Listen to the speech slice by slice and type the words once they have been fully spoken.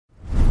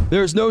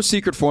There is no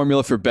secret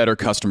formula for better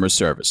customer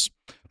service,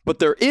 but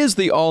there is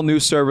the all-new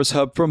Service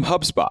Hub from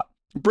HubSpot,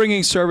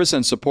 bringing service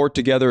and support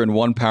together in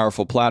one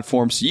powerful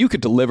platform so you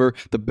can deliver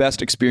the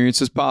best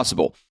experiences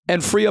possible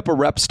and free up a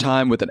rep's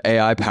time with an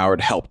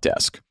AI-powered help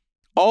desk.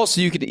 All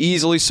so you can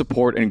easily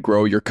support and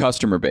grow your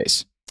customer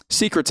base.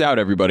 Secrets out,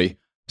 everybody.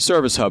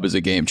 Service Hub is a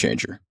game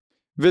changer.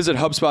 Visit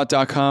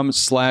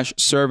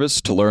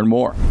HubSpot.com/service to learn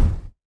more.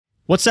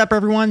 What's up,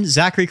 everyone?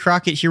 Zachary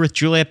Crockett here with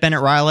Juliet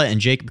Bennett-Rylah and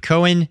Jacob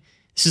Cohen.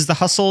 This is the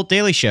Hustle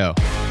Daily Show.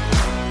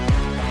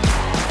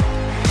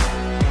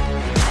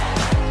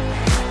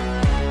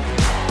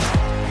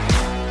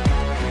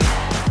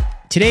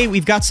 Today,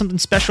 we've got something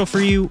special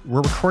for you. We're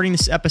recording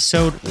this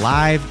episode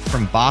live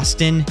from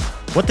Boston.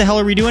 What the hell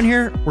are we doing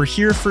here? We're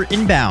here for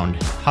Inbound,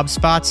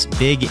 HubSpot's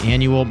big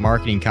annual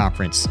marketing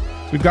conference.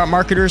 We've got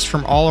marketers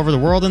from all over the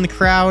world in the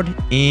crowd,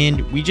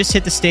 and we just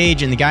hit the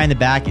stage, and the guy in the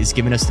back is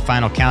giving us the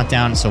final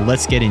countdown, so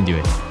let's get into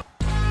it.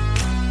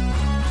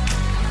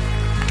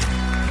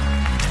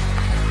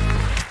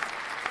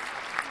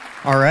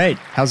 All right,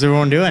 how's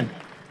everyone doing?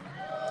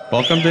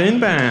 Welcome to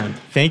Inbound.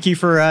 Thank you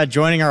for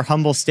joining our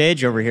humble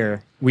stage over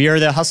here. We are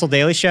the Hustle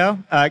Daily Show.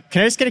 Can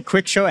I just get a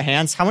quick show of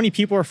hands? How many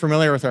people are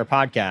familiar with our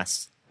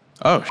podcast?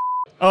 Oh,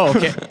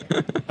 okay.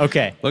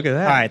 Okay. Look at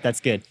that. All right, that's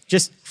good.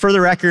 Just for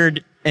the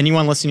record,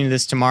 anyone listening to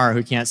this tomorrow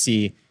who can't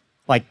see,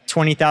 like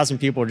 20,000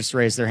 people just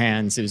raised their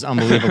hands. It was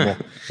unbelievable.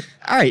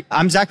 All right,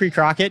 I'm Zachary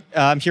Crockett.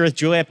 I'm here with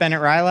Juliet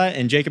Bennett-Rylah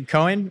and Jacob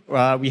Cohen.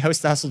 We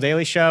host the Hustle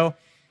Daily Show.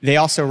 They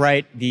also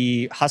write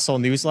the Hustle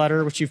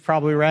newsletter, which you've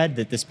probably read,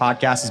 that this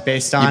podcast is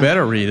based on. You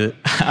better read it.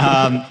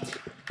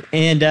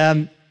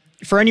 And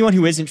for anyone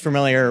who isn't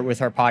familiar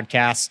with our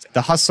podcast,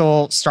 The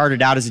Hustle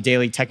started out as a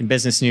daily tech and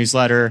business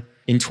newsletter.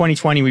 In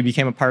 2020, we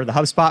became a part of the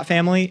HubSpot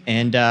family.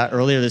 And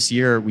earlier this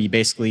year, we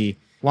basically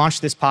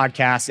launched this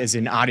podcast as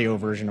an audio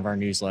version of our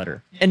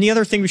newsletter. And the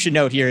other thing we should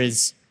note here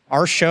is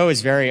our show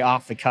is very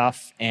off the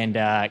cuff and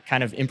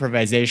kind of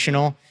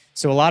improvisational.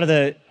 So a lot of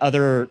the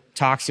other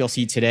talks you'll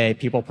see today,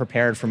 people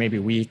prepared for maybe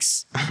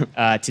weeks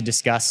to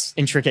discuss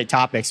intricate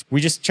topics. We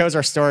just chose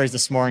our stories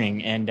this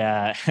morning, and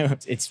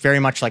it's very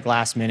much like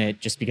last minute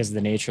just because of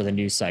the nature of the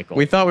news cycle.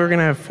 We thought we were going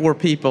to have 4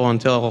 people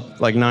until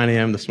like 9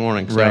 a.m. this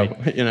morning. So,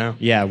 right. You know.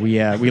 Yeah,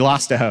 we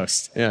lost a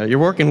host. Yeah, you're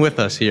working with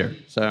us here.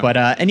 So. But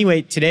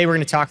anyway, today we're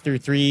going to talk through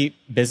 3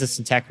 business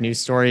and tech news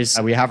stories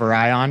we have our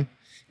eye on.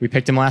 We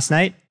picked them last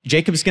night.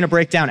 Jacob's going to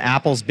break down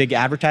Apple's big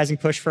advertising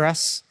push for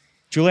us.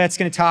 Juliet's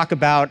going to talk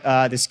about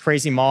this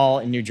crazy mall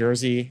in New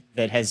Jersey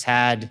that has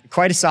had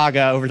quite a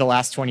saga over the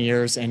last 20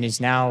 years and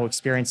is now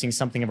experiencing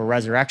something of a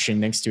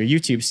resurrection thanks to a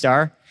YouTube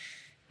star.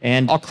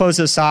 And I'll close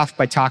this off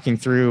by talking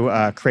through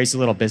a crazy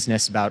little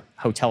business about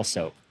hotel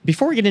soap.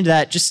 Before we get into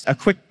that, just a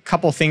quick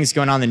couple things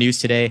going on in the news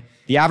today.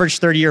 The average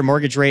 30-year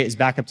mortgage rate is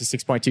back up to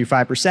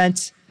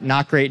 6.25%.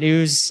 Not great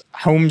news.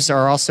 Homes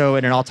are also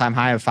at an all-time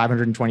high of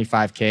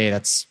 $525K.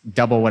 That's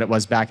double what it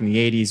was back in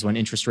the 80s when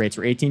interest rates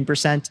were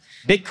 18%.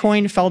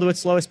 Bitcoin fell to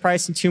its lowest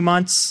price in 2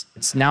 months.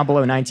 It's now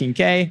below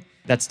 19K.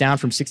 That's down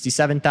from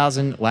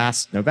 67,000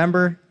 last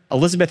November.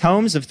 Elizabeth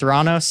Holmes of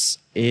Theranos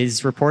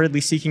is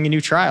reportedly seeking a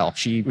new trial.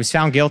 She was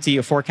found guilty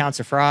of 4 counts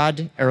of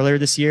fraud earlier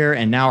this year,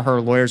 and now her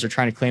lawyers are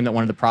trying to claim that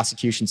one of the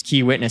prosecution's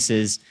key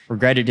witnesses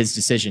regretted his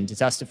decision to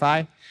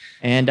testify.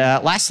 And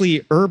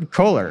lastly, Herb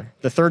Kohler,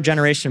 the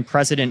 3rd-generation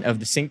president of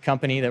the Sync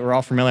company that we're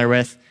all familiar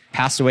with,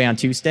 passed away on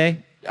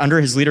Tuesday. Under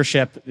his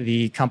leadership,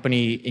 the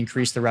company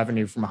increased the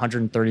revenue from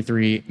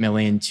 $133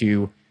 million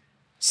to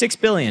 $6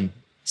 billion.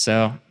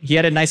 So he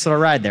had a nice little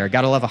ride there.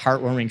 Got to love a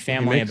heartwarming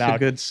family about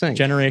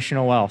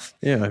generational wealth.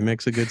 Yeah, it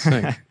makes a good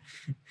sync.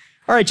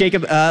 All right,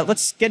 Jacob,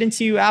 let's get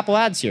into Apple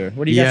ads here.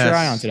 What do you got your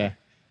eye on today?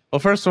 Well,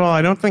 first of all,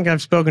 I don't think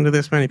I've spoken to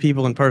this many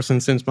people in person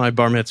since my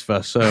bar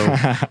mitzvah. So,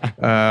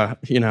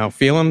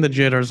 feeling the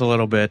jitters a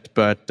little bit,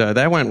 but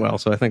that went well.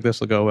 So I think this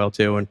will go well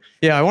too. And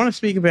yeah, I want to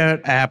speak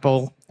about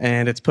Apple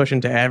and its push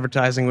into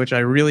advertising, which I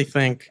really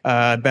think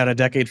about a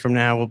decade from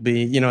now will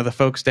be, the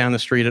folks down the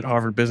street at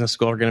Harvard Business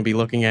School are going to be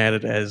looking at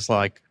it as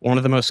like one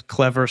of the most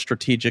clever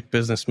strategic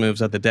business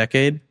moves of the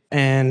decade.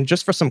 And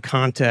just for some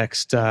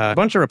context, a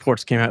bunch of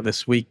reports came out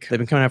this week. They've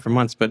been coming out for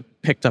months, but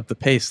picked up the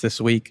pace this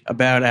week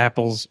about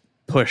Apple's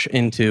push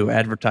into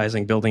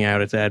advertising, building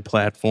out its ad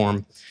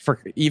platform. For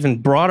even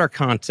broader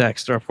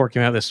context, a report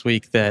came out this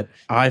week that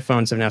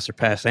iPhones have now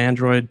surpassed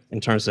Android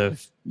in terms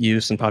of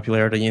use and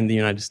popularity in the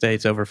United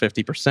States, over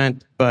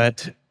 50%.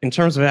 But in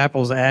terms of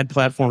Apple's ad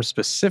platform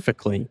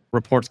specifically,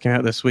 reports came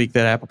out this week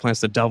that Apple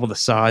plans to double the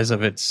size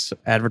of its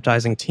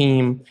advertising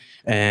team,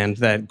 and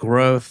that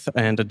growth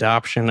and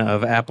adoption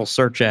of Apple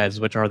search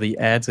ads, which are the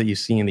ads that you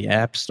see in the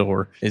App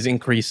Store, is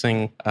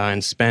increasing,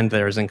 and spend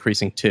there is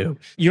increasing too.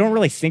 You don't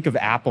really think of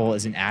Apple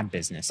as an ad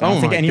business. I don't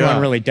think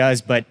anyone really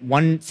does. But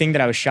one thing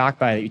that I was shocked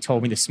by that you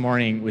told me this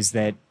morning was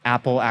that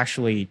Apple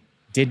actually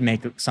did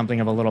make something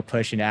of a little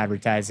push into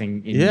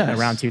advertising in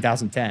around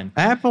 2010.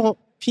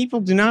 People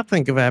do not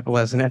think of Apple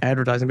as an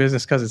advertising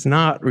business because it's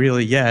not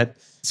really yet.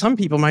 Some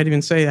people might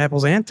even say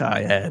Apple's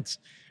anti-ads.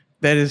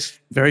 That is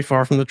very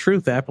far from the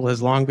truth. Apple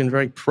has long been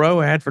very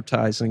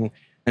pro-advertising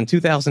In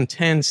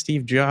 2010,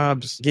 Steve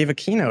Jobs gave a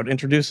keynote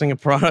introducing a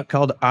product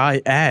called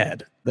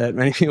iAd that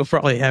many people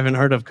probably haven't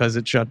heard of because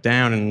it shut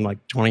down in like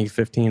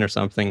 2015 or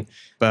something.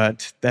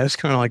 But that was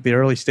kind of like the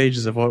early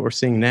stages of what we're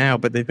seeing now.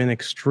 But they've been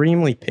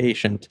extremely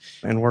patient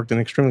and worked in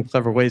extremely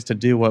clever ways to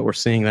do what we're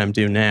seeing them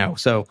do now.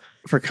 So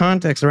for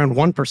context, around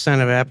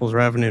 1% of Apple's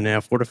revenue now,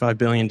 $4 to $5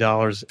 billion,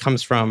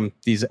 comes from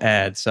these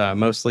ads,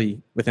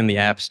 mostly within the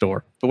App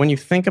Store. But when you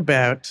think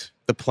about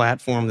the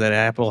platform that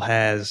Apple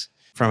has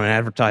from an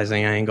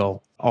advertising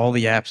angle, all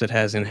the apps it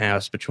has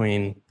in-house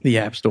between the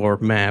App Store,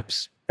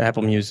 Maps,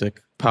 Apple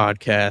Music,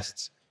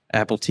 podcasts,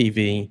 Apple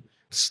TV,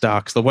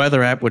 stocks, the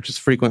weather app, which is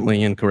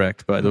frequently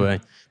incorrect, by the way.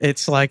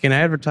 It's like an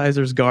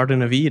advertiser's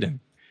Garden of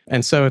Eden.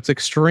 And so it's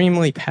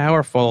extremely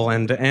powerful,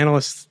 and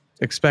analysts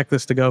expect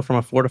this to go from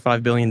a $4 to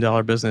 $5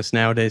 billion business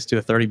nowadays to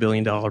a $30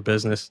 billion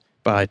business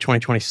by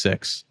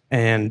 2026.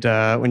 And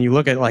when you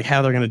look at like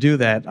how they're going to do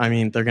that, I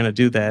mean, they're going to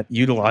do that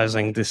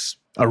utilizing this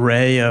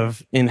array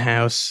of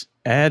in-house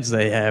ads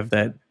they have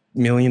that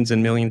millions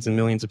and millions and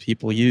millions of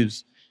people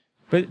use.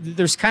 But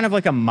there's kind of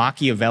like a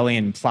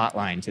Machiavellian plot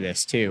line to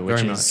this too,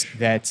 which is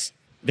that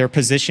they're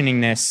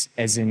positioning this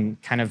as in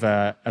kind of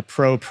a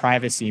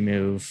pro-privacy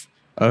move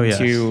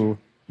to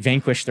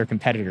vanquish their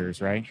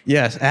competitors, right?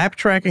 Yes, App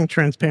Tracking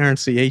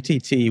Transparency,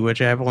 ATT,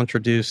 which Apple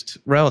introduced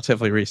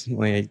relatively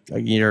recently, a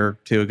year or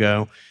two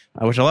ago,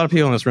 which a lot of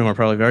people in this room are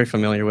probably very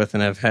familiar with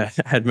and have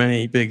had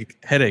many big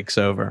headaches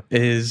over,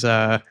 is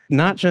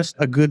not just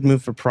a good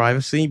move for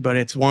privacy, but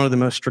it's one of the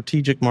most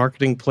strategic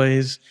marketing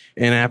plays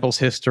in Apple's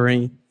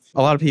history.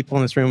 A lot of people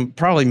in this room,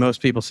 probably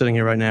most people sitting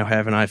here right now,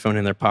 have an iPhone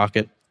in their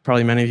pocket.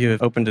 Probably many of you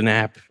have opened an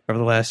app over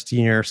the last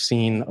year,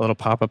 seen a little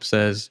pop-up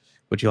says,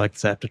 would you like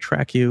this app to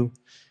track you?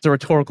 It's a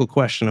rhetorical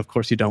question. Of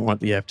course, you don't want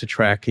the app to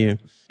track you.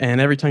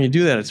 And every time you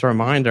do that, it's a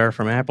reminder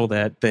from Apple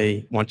that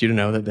they want you to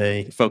know that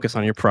they focus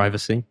on your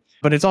privacy.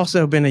 But it's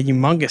also been a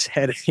humongous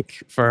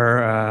headache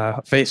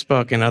for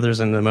Facebook and others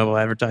in the mobile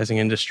advertising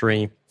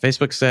industry.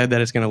 Facebook said that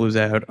it's going to lose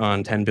out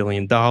on $10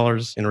 billion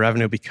in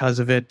revenue because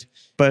of it.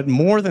 But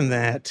more than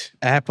that,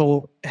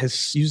 Apple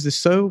has used this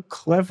so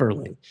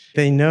cleverly.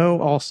 They know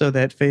also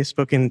that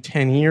Facebook in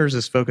 10 years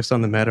is focused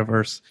on the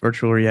metaverse,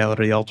 virtual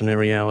reality, alternate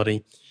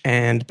reality.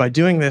 And by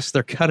doing this,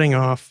 they're cutting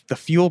off the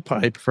fuel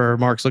pipe for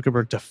Mark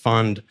Zuckerberg to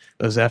fund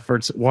those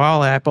efforts,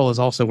 while Apple is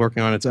also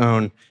working on its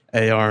own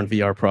AR and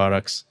VR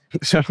products.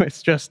 So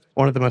it's just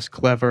one of the most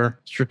clever,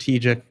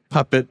 strategic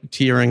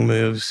puppeteering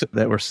moves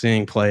that we're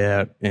seeing play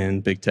out in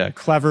big tech.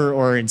 Clever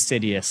or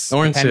insidious.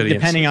 Or insidious.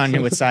 Depending on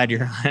what side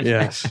you're on.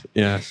 Yes.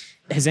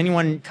 Has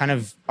anyone kind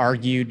of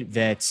argued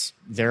that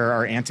there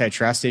are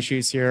antitrust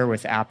issues here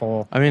with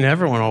Apple? I mean,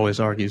 everyone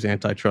always argues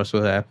antitrust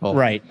with Apple.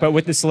 Right. But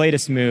with this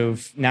latest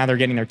move, now they're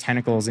getting their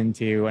tentacles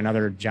into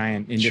another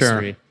giant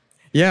industry. Sure.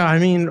 Yeah, I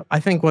mean, I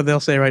think what they'll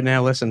say right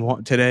now,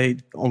 listen, today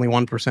only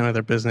 1% of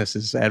their business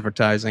is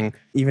advertising.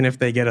 Even if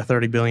they get a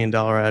 $30 billion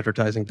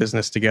advertising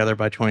business together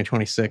by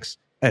 2026,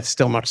 that's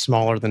still much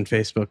smaller than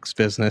Facebook's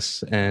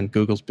business and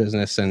Google's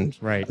business. And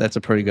that's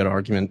a pretty good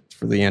argument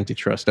for the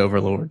antitrust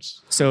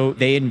overlords. So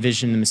they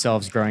envision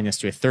themselves growing this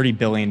to a $30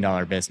 billion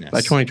business.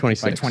 By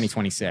 2026. By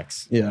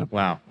 2026. Yeah.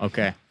 Wow.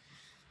 Okay.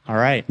 All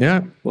right.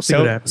 Yeah, we'll see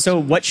what happens. So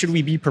what should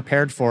we be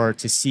prepared for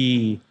to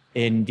see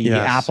in the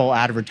Apple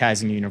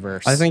advertising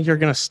universe? I think you're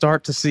going to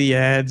start to see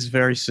ads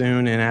very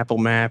soon in Apple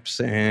Maps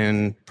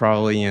and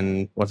probably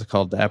in what's it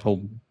called, the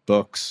Apple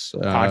Books,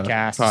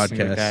 podcasts.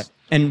 Like that.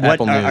 And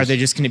what are they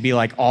just going to be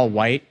like all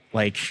white?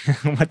 Like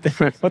what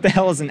the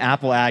hell is an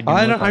Apple ad?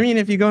 I mean,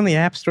 if you go in the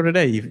App Store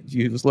today,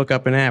 you just look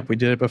up an app. We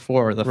did it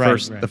before.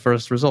 The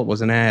first result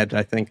was an ad,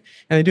 I think,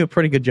 and they do a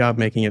pretty good job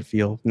making it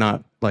feel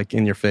not like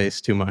in your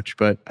face too much.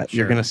 But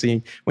you're going to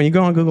see when you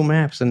go on Google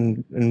Maps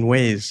and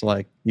Waze,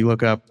 like you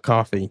look up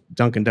coffee,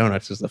 Dunkin'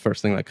 Donuts is the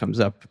first thing that comes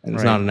up, and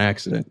it's not an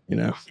accident, you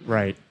know.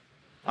 Right.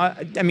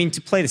 I mean,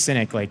 to play the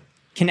cynic, like,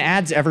 can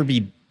ads ever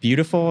be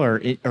beautiful or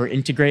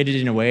integrated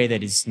in a way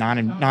that is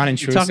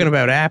non-intrusive? You're talking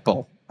about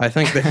Apple. I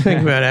think they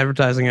think about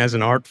advertising as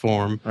an art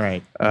form.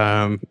 Right.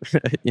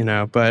 You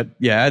know, but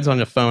yeah, ads on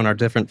your phone are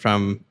different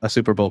from a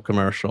Super Bowl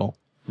commercial.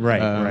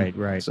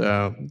 Right.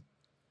 So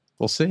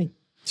we'll see.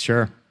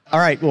 Sure. All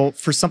right. Well,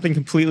 for something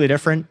completely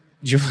different,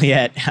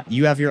 Juliet,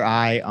 you have your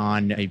eye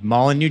on a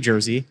mall in New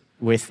Jersey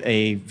with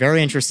a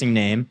very interesting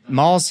name.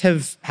 Malls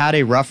have had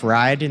a rough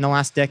ride in the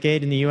last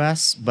decade in the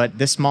U.S., but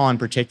this mall in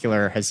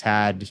particular has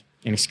had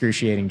an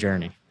excruciating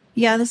journey.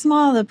 Yeah, this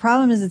mall, the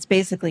problem is it's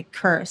basically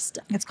cursed.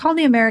 It's called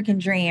the American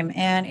Dream,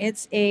 and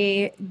it's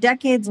a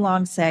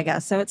decades-long saga.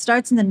 So it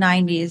starts in the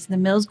 90s. The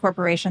Mills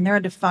Corporation, they're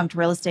a defunct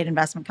real estate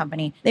investment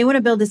company. They want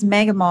to build this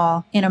mega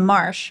mall in a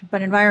marsh,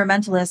 but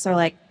environmentalists are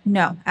like,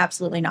 no,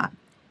 absolutely not.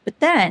 But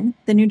then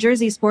the New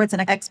Jersey Sports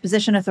and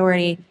Exposition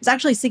Authority is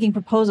actually seeking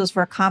proposals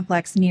for a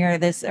complex near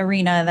this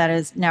arena that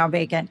is now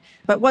vacant,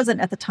 but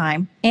wasn't at the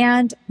time.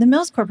 And the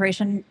Mills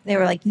Corporation, they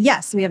were like,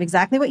 yes, we have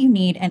exactly what you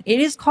need. And it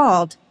is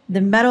called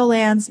the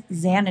Meadowlands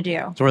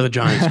Xanadu. It's where the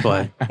Giants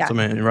play. It's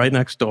right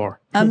next door.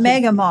 A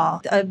mega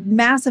mall, a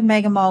massive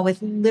mega mall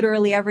with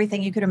literally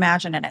everything you could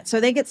imagine in it. So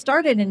they get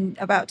started in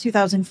about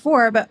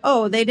 2004, but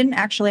they didn't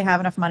actually have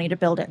enough money to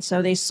build it.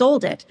 So they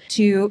sold it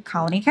to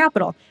Colony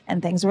Capital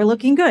and things were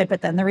looking good.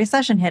 But then the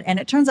recession hit. And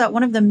it turns out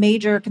one of the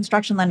major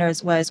construction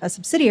lenders was a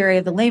subsidiary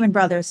of the Lehman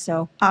Brothers.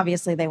 So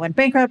obviously they went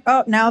bankrupt.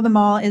 Now the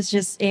mall is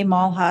just a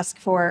mall husk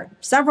for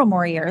several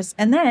more years.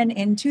 And then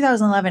in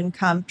 2011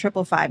 come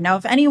 555. Now,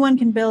 if anyone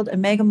can build a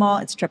mega mall,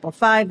 it's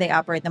 555. They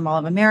operate the Mall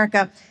of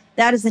America.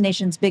 That is the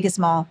nation's biggest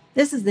mall.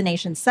 This is the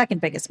nation's second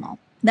biggest mall.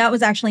 That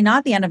was actually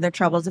not the end of their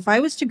troubles. If I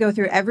was to go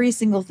through every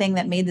single thing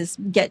that made this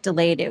get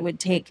delayed, it would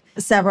take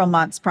several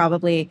months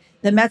probably.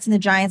 The Mets and the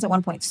Giants at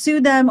one point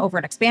sued them over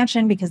an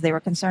expansion because they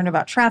were concerned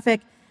about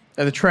traffic.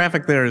 The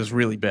traffic there is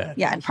really bad.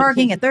 Yeah, and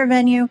parking at their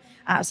venue.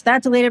 So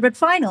that delayed it. But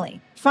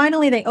finally,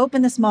 they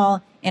opened this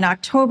mall in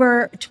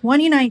October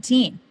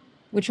 2019,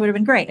 which would have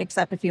been great,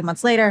 except a few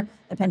months later,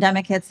 the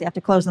pandemic hits, they have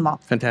to close the mall.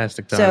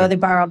 Fantastic time. So they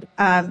borrowed.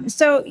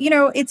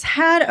 It's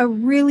had a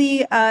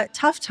really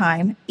tough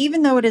time,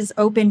 even though it is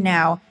open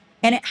now.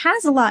 And it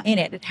has a lot in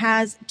it. It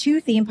has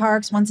 2 theme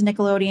parks. One's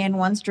Nickelodeon,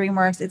 one's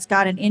DreamWorks. It's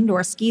got an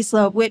indoor ski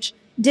slope, which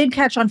did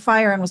catch on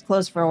fire and was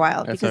closed for a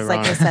while. That's because,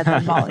 ironic. like I said,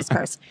 the mall is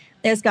cursed.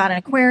 It's got an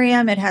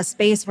aquarium. It has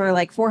space for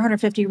like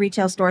 450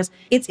 retail stores.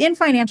 It's in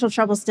financial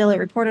trouble still. It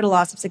reported a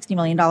loss of $60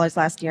 million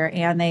last year,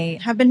 and they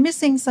have been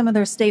missing some of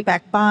their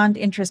state-backed bond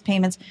interest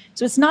payments.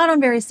 So it's not on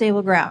very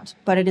stable ground,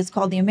 but it is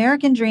called the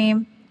American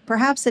Dream.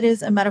 Perhaps it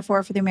is a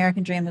metaphor for the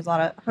American Dream. There's a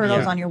lot of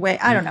hurdles on your way.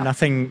 I don't know.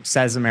 Nothing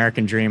says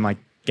American Dream like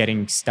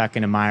getting stuck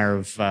in a mire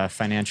of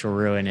financial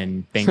ruin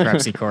and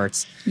bankruptcy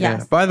courts.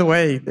 Yes. Yeah. By the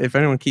way, if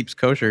anyone keeps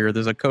kosher here,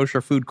 there's a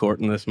kosher food court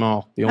in this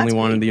mall. The only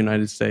one in the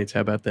United States. How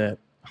about that?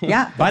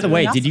 Yeah. By the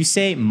way, awesome. did you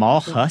say mall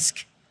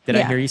husk? Did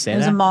I hear you say it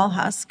was that? a mall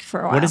husk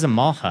for a while. What is a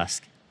mall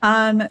husk?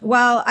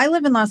 Well, I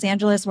live in Los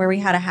Angeles where we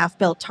had a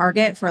half-built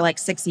Target for like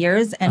 6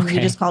 years, and we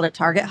just called it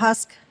Target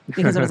Husk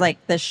because it was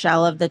like the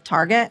shell of the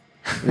Target.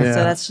 Yeah.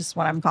 So that's just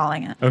what I'm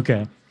calling it.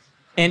 Okay.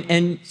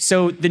 And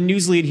so the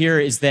news lead here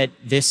is that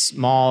this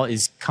mall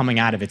is coming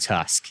out of its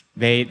husk.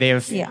 They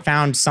have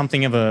found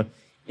something of a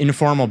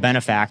informal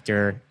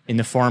benefactor in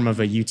the form of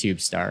a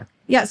YouTube star.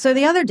 Yeah. So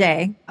the other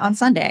day on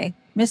Sunday,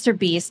 Mr.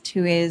 Beast,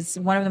 who is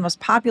one of the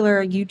most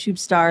popular YouTube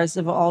stars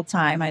of all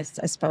time, I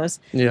suppose,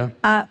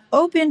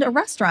 opened a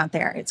restaurant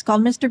there. It's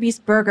called Mr.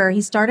 Beast Burger.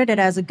 He started it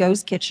as a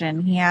ghost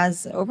kitchen. He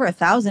has over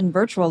 1,000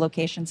 virtual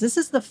locations. This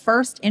is the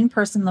first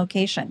in-person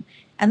location.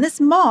 And this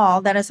mall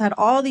that has had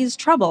all these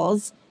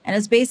troubles and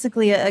is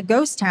basically a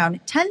ghost town,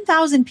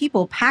 10,000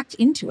 people packed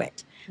into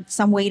it.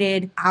 Some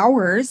waited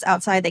hours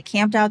outside. They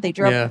camped out. They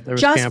drove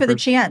just for the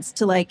chance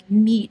to like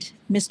meet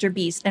Mr.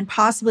 Beast and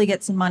possibly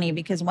get some money,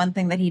 because one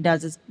thing that he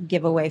does is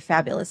give away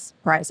fabulous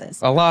prizes.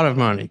 A lot of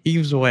money. He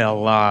gives away a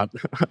lot.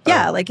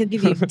 Yeah, like he'd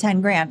give you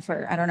 10 grand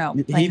for, I don't know,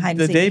 playing hide and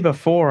the seek. day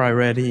before I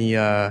read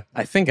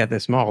I think at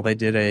this mall, they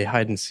did a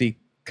hide and seek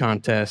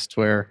contest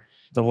where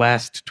the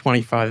last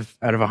 25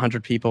 out of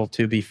 100 people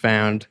to be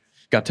found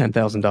got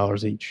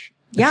 $10,000 each.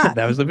 Yeah.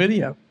 That was the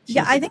video.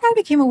 Yeah, I think I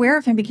became aware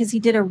of him because he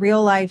did a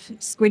real life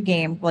Squid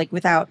Game, like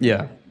without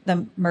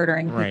them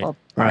murdering people.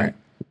 Right.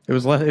 It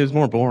was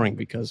more boring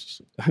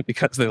because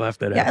they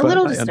left it out. Yeah, a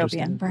little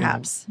dystopian,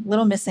 perhaps. A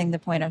little missing the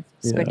point of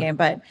Squid Game.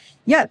 But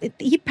yeah,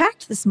 he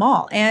packed the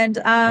mall. And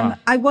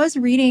I was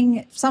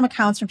reading some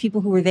accounts from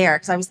people who were there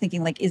because I was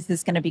thinking, like, is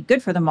this going to be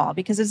good for the mall?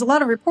 Because there's a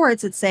lot of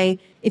reports that say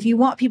if you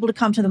want people to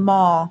come to the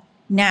mall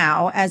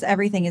now, as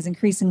everything is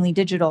increasingly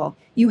digital,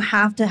 you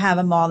have to have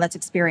a mall that's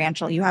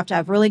experiential. You have to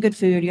have really good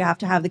food. You have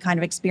to have the kind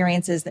of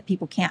experiences that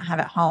people can't have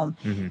at home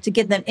to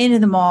get them into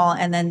the mall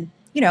and then,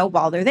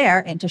 while they're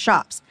there, into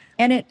shops.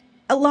 And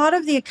a lot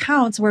of the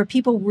accounts where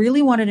people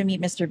really wanted to meet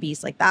Mr.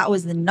 Beast, like that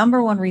was the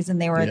number one reason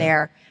they were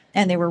there.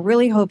 And they were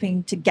really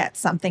hoping to get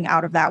something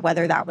out of that,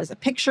 whether that was a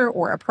picture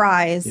or a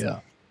prize. Yeah.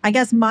 I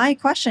guess my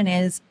question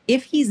is,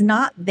 if he's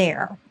not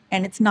there,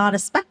 and it's not a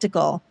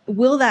spectacle,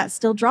 will that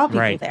still draw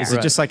people there? Is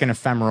it just like an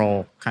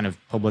ephemeral kind of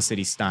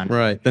publicity stunt?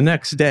 Right. The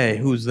next day,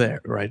 who's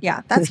there, right?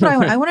 Yeah, that's what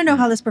I want to know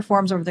how this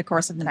performs over the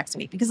course of the next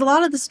week, because a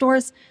lot of the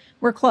stores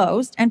were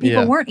closed and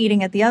people weren't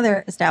eating at the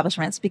other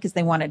establishments because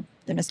they wanted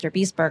the Mr.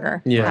 Beast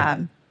burger.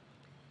 Yeah.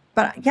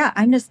 But yeah,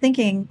 I'm just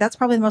thinking that's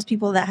probably the most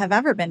people that have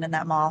ever been in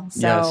that mall.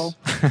 So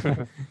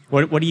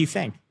What do you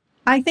think?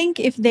 I think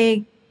if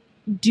they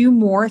do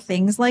more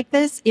things like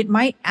this, it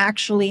might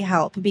actually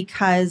help,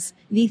 because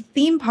the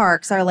theme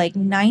parks are like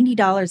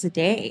 $90 a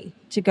day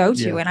to go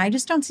to. And I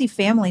just don't see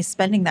families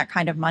spending that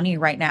kind of money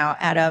right now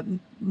at a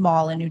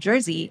mall in New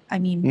Jersey. I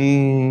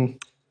mean,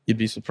 you'd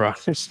be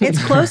surprised.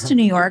 It's close to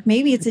New York.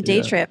 Maybe it's a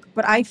day trip,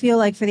 but I feel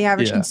like for the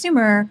average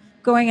consumer,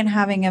 going and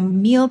having a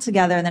meal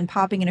together and then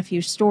popping in a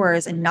few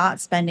stores and not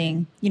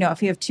spending,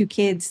 if you have 2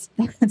 kids,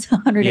 it's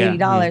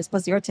 $180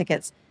 plus your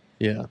tickets.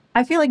 Yeah.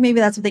 I feel like maybe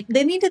that's what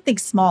they need to think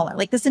smaller.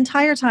 Like this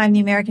entire time,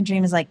 the American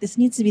Dream is like, this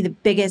needs to be the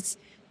biggest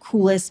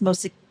coolest,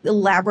 most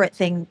elaborate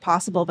thing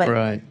possible. But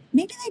Right.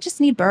 maybe they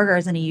just need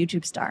burgers and a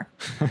YouTube star.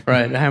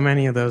 Right. How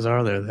many of those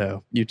are there,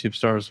 though? YouTube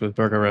stars with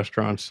burger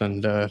restaurants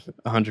and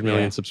 100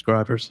 million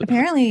subscribers.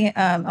 Apparently,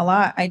 a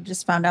lot. I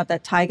just found out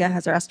that Tyga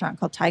has a restaurant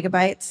called Tyga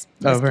Bites.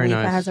 Oh, very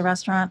Khalifa nice. has a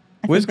restaurant.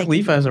 Wiz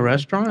Khalifa has a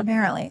restaurant?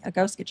 Apparently, a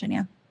ghost kitchen,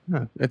 yeah.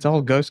 Huh. It's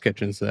all ghost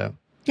kitchens, though.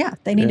 Yeah,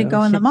 they need to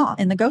go in the mall,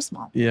 in the ghost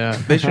mall. Yeah.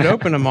 They should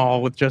open a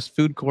mall with just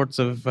food courts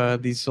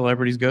of these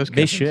celebrities' ghost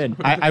They kitchens.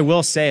 should. I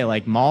will say,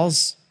 like,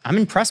 malls, I'm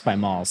impressed by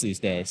malls these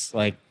days.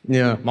 Like,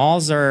 Yeah.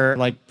 malls are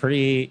like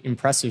pretty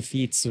impressive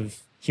feats of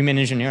human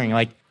engineering.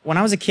 Like, when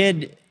I was a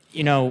kid,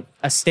 you know,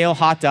 a stale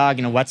hot dog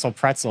and a Wetzel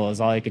pretzel is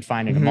all you could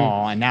find at a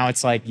mall. And now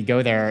it's like you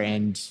go there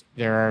and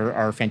there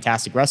are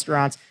fantastic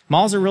restaurants.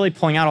 Malls are really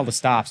pulling out all the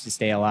stops to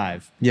stay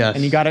alive. Yes.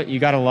 And you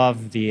gotta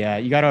love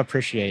you gotta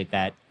appreciate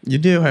that. You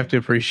do have to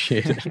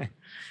appreciate it.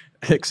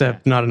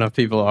 Except not enough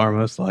people are,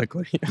 most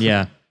likely.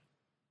 Yeah.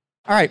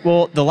 All right.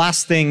 Well, the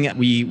last thing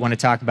we want to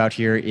talk about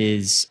here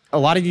is a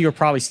lot of you are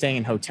probably staying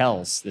in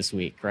hotels this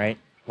week, right?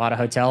 A lot of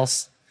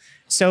hotels.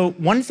 So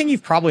one thing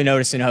you've probably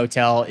noticed in a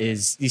hotel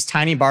is these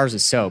tiny bars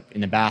of soap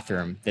in the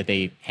bathroom that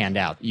they hand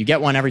out. You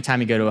get one every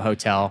time you go to a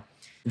hotel.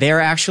 They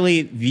are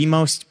actually the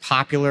most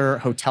popular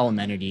hotel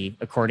amenity,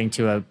 according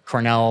to a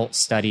Cornell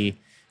study.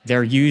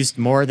 They're used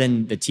more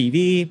than the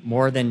TV,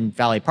 more than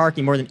valet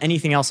parking, more than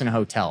anything else in a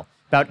hotel.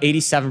 About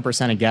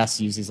 87% of guests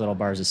use these little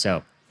bars of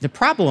soap. The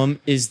problem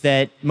is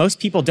that most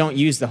people don't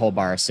use the whole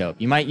bar of soap.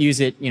 You might use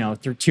it,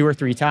 through 2 or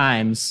 3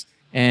 times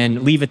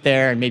and leave it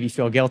there and maybe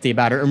feel guilty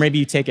about it, or maybe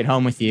you take it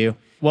home with you.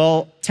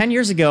 Well, 10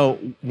 years ago,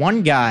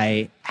 one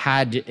guy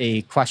had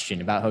a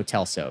question about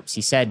hotel soaps.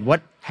 He said,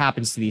 what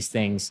happens to these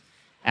things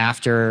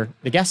after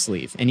the guests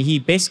leave? And he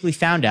basically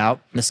found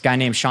out, this guy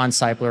named Sean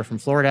Seipler from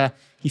Florida,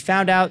 he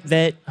found out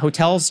that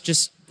hotels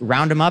just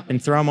round them up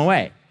and throw them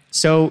away.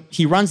 So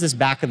he runs this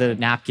back of the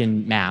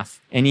napkin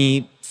math, and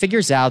he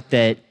figures out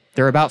that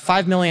there are about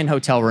 5 million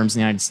hotel rooms in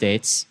the United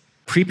States.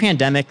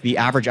 Pre-pandemic, the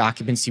average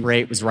occupancy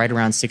rate was right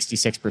around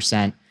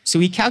 66%. So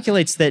he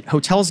calculates that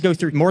hotels go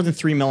through more than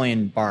 3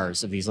 million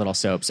bars of these little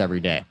soaps every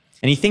day.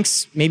 And he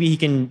thinks maybe he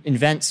can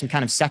invent some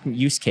kind of second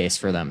use case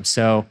for them.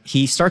 So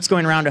he starts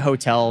going around to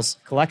hotels,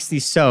 collects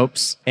these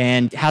soaps,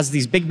 and has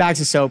these big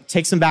bags of soap,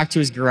 takes them back to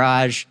his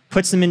garage,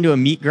 puts them into a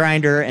meat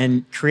grinder,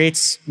 and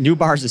creates new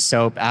bars of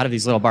soap out of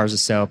these little bars of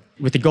soap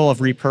with the goal of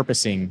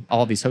repurposing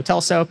all of these hotel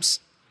soaps.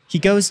 He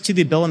goes to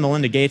the Bill and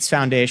Melinda Gates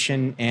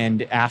Foundation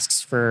and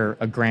asks for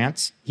a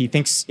grant. He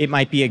thinks it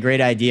might be a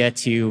great idea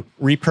to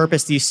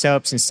repurpose these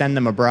soaps and send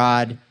them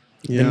abroad.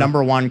 Yeah. The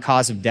number one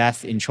cause of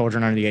death in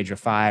children under the age of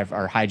 5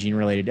 are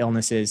hygiene-related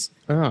illnesses.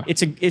 Oh.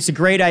 It's a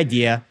great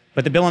idea,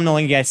 but the Bill and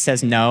Melinda Gates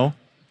says no,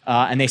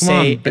 and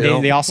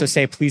they also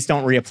say please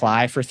don't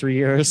reapply for 3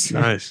 years.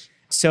 Nice.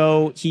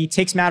 So he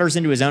takes matters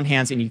into his own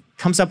hands and he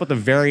comes up with a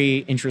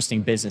very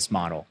interesting business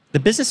model. The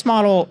business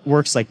model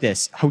works like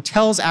this.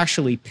 Hotels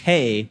actually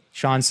pay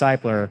Sean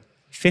Seipler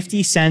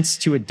 50 cents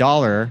to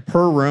 $1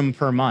 per room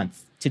per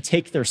month to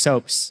take their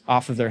soaps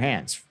off of their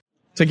hands.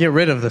 To get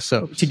rid of the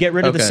soaps. To get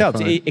rid of the soaps.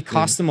 It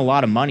costs them a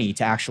lot of money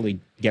to actually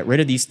get rid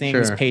of these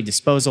things, pay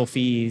disposal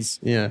fees.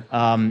 Yeah.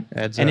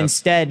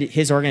 Instead,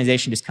 his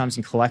organization just comes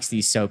and collects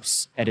these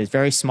soaps at a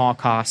very small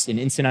cost, an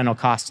incidental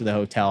cost to the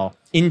hotel.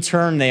 In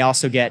turn, they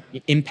also get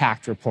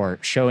impact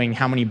report showing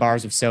how many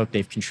bars of soap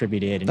they've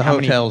contributed. And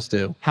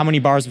how many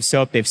bars of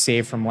soap they've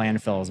saved from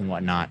landfills and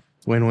whatnot.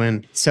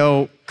 Win-win.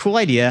 So, cool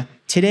idea.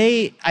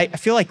 Today, I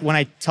feel like when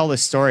I tell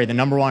this story, the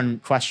number one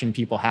question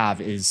people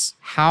have is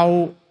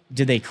how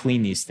do they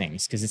clean these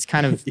things? Because it's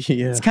kind of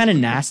it's kind of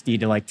nasty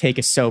to like take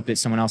a soap that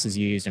someone else has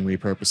used and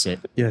repurpose it.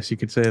 Yes, you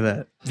could say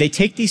that. They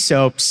take these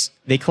soaps,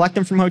 they collect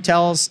them from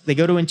hotels, they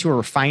go into a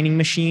refining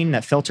machine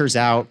that filters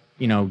out,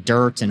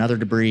 dirt and other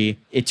debris.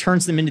 It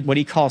turns them into what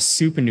he calls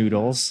soup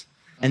noodles.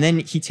 And then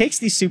he takes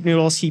these soup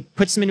noodles, he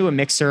puts them into a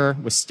mixer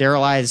with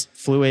sterilized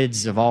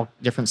fluids of all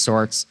different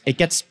sorts. It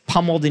gets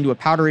pummeled into a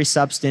powdery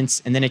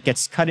substance, and then it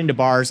gets cut into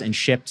bars and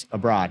shipped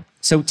abroad.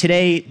 So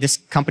today, this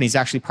company's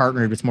actually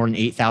partnered with more than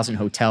 8,000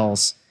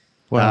 hotels.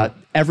 Wow.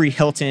 Every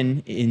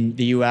Hilton in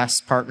the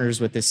U.S. partners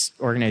with this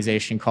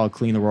organization called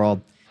Clean the World.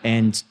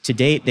 And to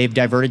date, they've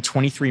diverted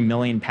 23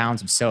 million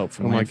pounds of soap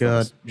from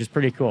landfills, which is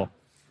pretty cool.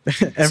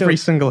 Every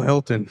single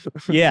Hilton.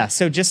 Yeah.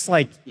 So just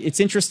like, it's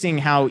interesting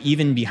how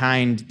even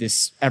behind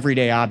this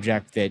everyday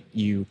object that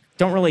you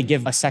don't really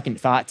give a second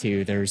thought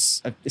to,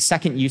 there's a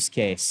second use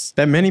case.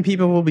 That many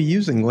people will be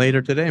using later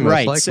today,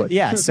 most likely.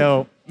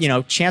 So,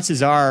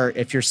 chances are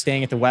if you're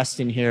staying at the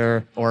Westin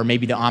here or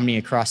maybe the Omni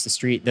across the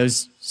street,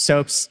 those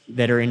soaps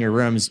that are in your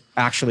rooms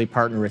actually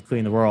partner with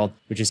Clean the World,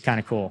 which is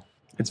kind of cool.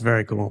 It's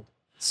very cool.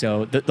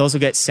 So those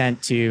will get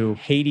sent to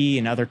Haiti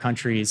and other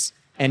countries.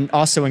 And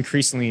also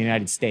increasingly in the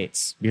United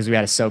States because we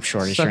had a soap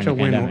shortage during the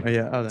pandemic.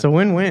 It's a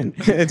win-win.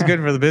 It's good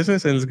for the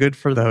business and it's good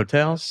for the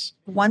hotels.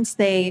 Once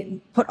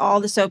they put all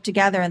the soap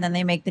together and then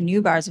they make the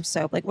new bars of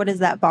soap, like what does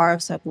that bar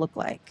of soap look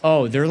like?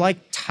 Oh, they're like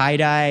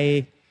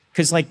tie-dye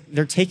because like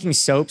they're taking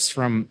soaps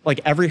from like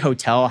every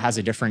hotel has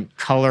a different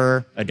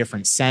color, a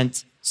different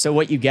scent. So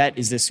what you get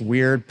is this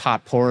weird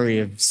potpourri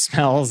of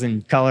smells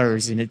and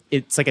colors, and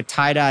it's like a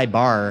tie-dye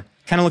bar.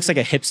 Kind of looks like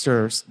a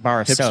hipster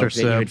bar of soap that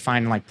you would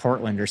find in like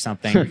Portland or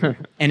something.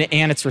 and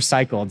it's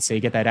recycled, so you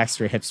get that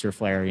extra hipster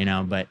flair, you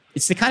know. But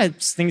it's the kind of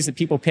things that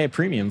people pay a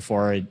premium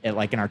for at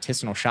like an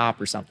artisanal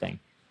shop or something.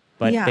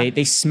 But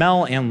they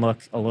smell and look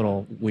a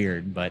little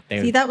weird, but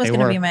they See, that was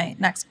going to be my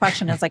next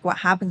question is like, what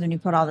happens when you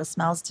put all the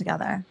smells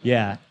together?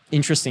 Yeah.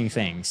 Interesting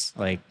things.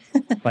 Like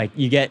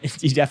you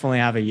definitely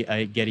have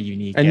get a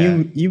unique.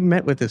 And you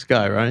met with this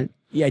guy, right?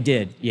 Yeah, I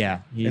did. Yeah.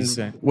 He's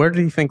where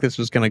did he think this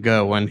was going to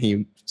go when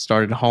he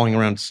started hauling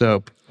around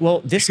soap?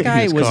 Well, this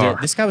guy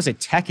was a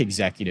tech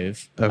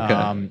executive.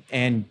 Okay.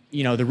 And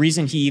you know, the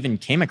reason he even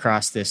came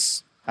across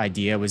this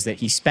idea was that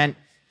he spent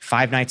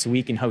 5 nights a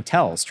week in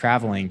hotels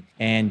traveling.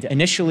 And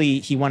initially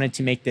he wanted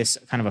to make this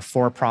kind of a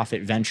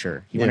for-profit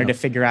venture. He wanted to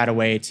figure out a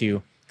way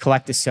to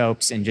collect the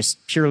soaps and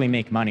just purely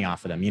make money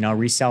off of them, you know,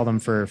 resell them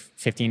for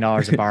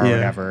 $15 a bar or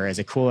whatever as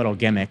a cool little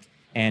gimmick.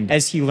 And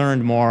as he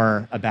learned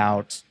more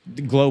about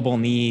the global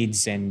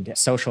needs and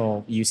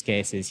social use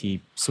cases,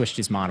 he switched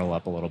his model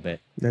up a little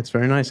bit. That's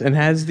very nice. And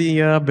has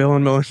the Bill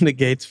and Melinda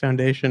Gates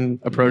Foundation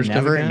approached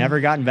him again? Never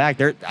gotten back.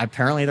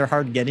 Apparently they're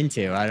hard to get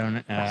into. I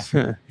don't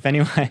know.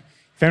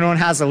 If anyone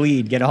has a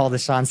lead, get a hold of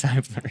Sean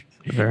Seipler.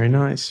 Very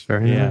nice.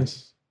 Very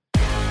nice.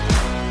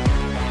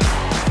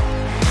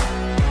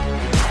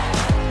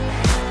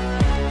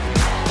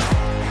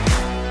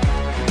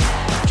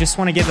 Just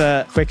want to give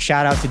a quick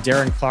shout out to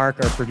Darren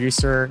Clark, our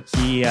producer.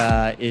 He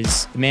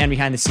is the man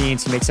behind the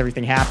scenes who makes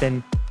everything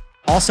happen.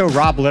 Also,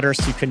 Rob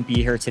Litterst, who couldn't be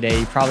here today.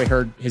 You probably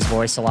heard his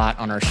voice a lot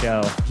on our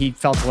show. He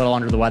felt a little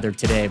under the weather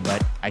today,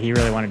 but he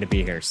really wanted to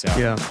be here.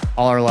 So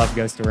all our love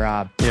goes to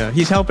Rob. Yeah,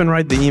 he's helping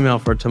write the email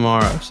for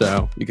tomorrow,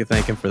 so you can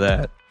thank him for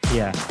that.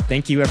 Yeah.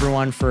 Thank you,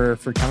 everyone, for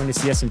coming to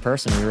see us in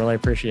person. We really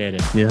appreciate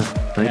it. Yeah,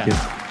 thank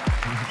you.